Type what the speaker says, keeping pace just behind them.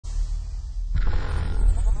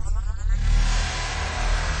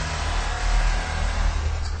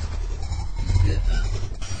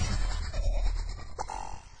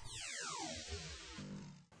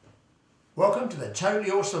Welcome to the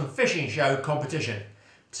Totally Awesome Fishing Show competition.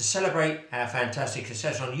 To celebrate our fantastic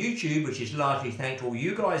success on YouTube, which is largely thanks to all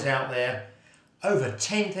you guys out there, over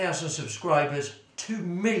 10,000 subscribers, 2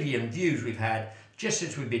 million views we've had just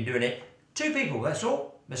since we've been doing it. 2 people, that's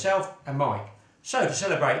all, myself and Mike. So to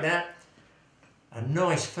celebrate that, a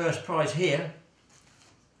nice first prize here,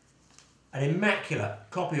 an immaculate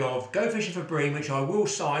copy of Go Fishing for Bream, which I will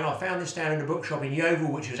sign. I found this down in the bookshop in Yeovil,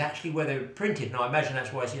 which was actually where they were printed, and I imagine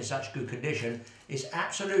that's why it's in such good condition. It's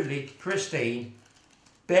absolutely pristine,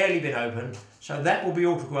 barely been opened, so that will be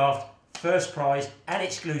autographed, first prize and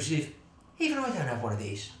exclusive, even though I don't have one of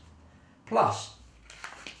these. Plus,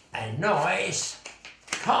 a nice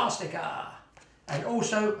car sticker, and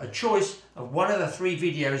also a choice of one of the 3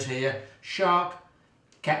 videos here, shark,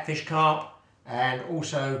 catfish, carp, and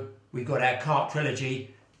also we've got our carp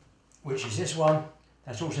trilogy, which is this one.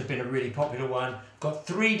 That's also been a really popular one. Got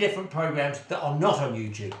 3 different programs that are not on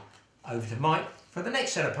YouTube. Over to Mike for the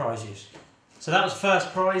next set of prizes. So that was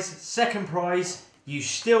first prize. Second prize, you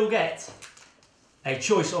still get a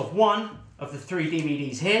choice of one of the 3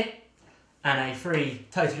 DVDs here and a free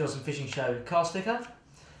Totally Awesome Fishing Show car sticker.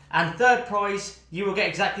 And third prize, you will get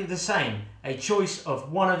exactly the same. A choice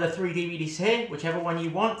of one of the 3 DVDs here, whichever one you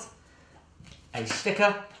want, a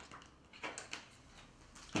sticker,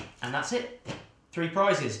 and that's it. 3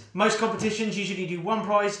 prizes. Most competitions usually do 1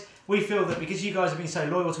 prize. We feel that because you guys have been so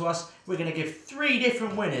loyal to us, we're going to give 3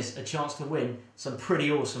 different winners a chance to win some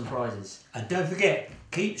pretty awesome prizes. And don't forget,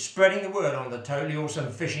 keep spreading the word on the Totally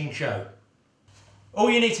Awesome Fishing Show.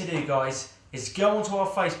 All you need to do, guys, is go onto our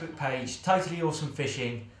Facebook page, Totally Awesome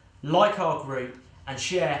Fishing, like our group, and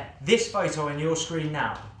share this photo on your screen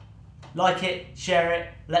now. Like it, share it,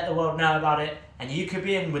 let the world know about it, and you could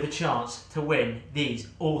be in with a chance to win these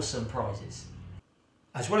awesome prizes.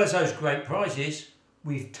 As well as those great prizes,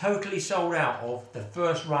 we've totally sold out of the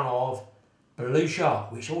first run of Blue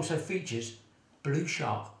Shark, which also features Blue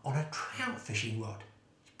Shark on a trout fishing rod.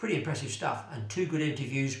 It's pretty impressive stuff, and 2 good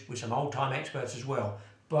interviews with some old-time experts as well.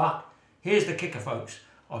 But here's the kicker, folks.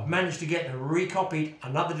 I've managed to get them recopied,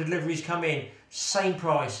 another delivery's come in, same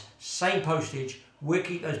price, same postage. We'll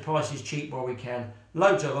keep those prices cheap while we can.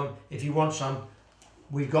 Loads of them. If you want some,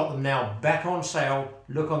 we've got them now back on sale.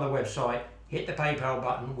 Look on the website, hit the PayPal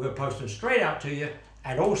button. We'll post them straight out to you.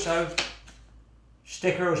 And also,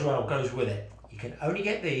 sticker as well goes with it. You can only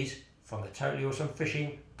get these from the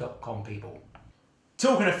TotallyAwesomeFishing.com people.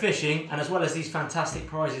 Talking of fishing, and as well as these fantastic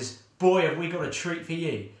prizes, boy have we got a treat for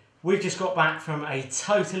you. We've just got back from a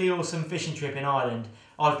totally awesome fishing trip in Ireland.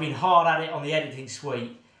 I've been hard at it on the editing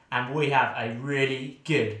suite, and we have a really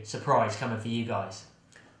good surprise coming for you guys.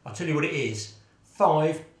 I'll tell you what it is.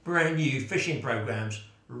 5 brand new fishing programs,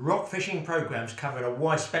 rock fishing programs covering a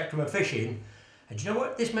wide spectrum of fishing. And do you know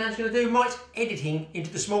what this man's going to do? Mike's editing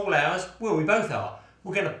into the small hours. Well, we both are.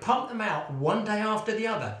 We're going to pump them out one day after the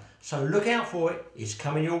other. So look out for it. It's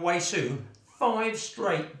coming your way soon. 5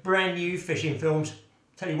 straight brand new fishing films.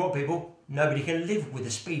 Tell you what, people, nobody can live with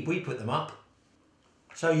the speed we put them up.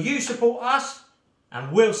 So you support us,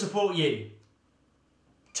 and we'll support you.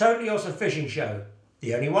 Totally Awesome Fishing Show,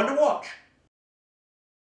 the only one to watch.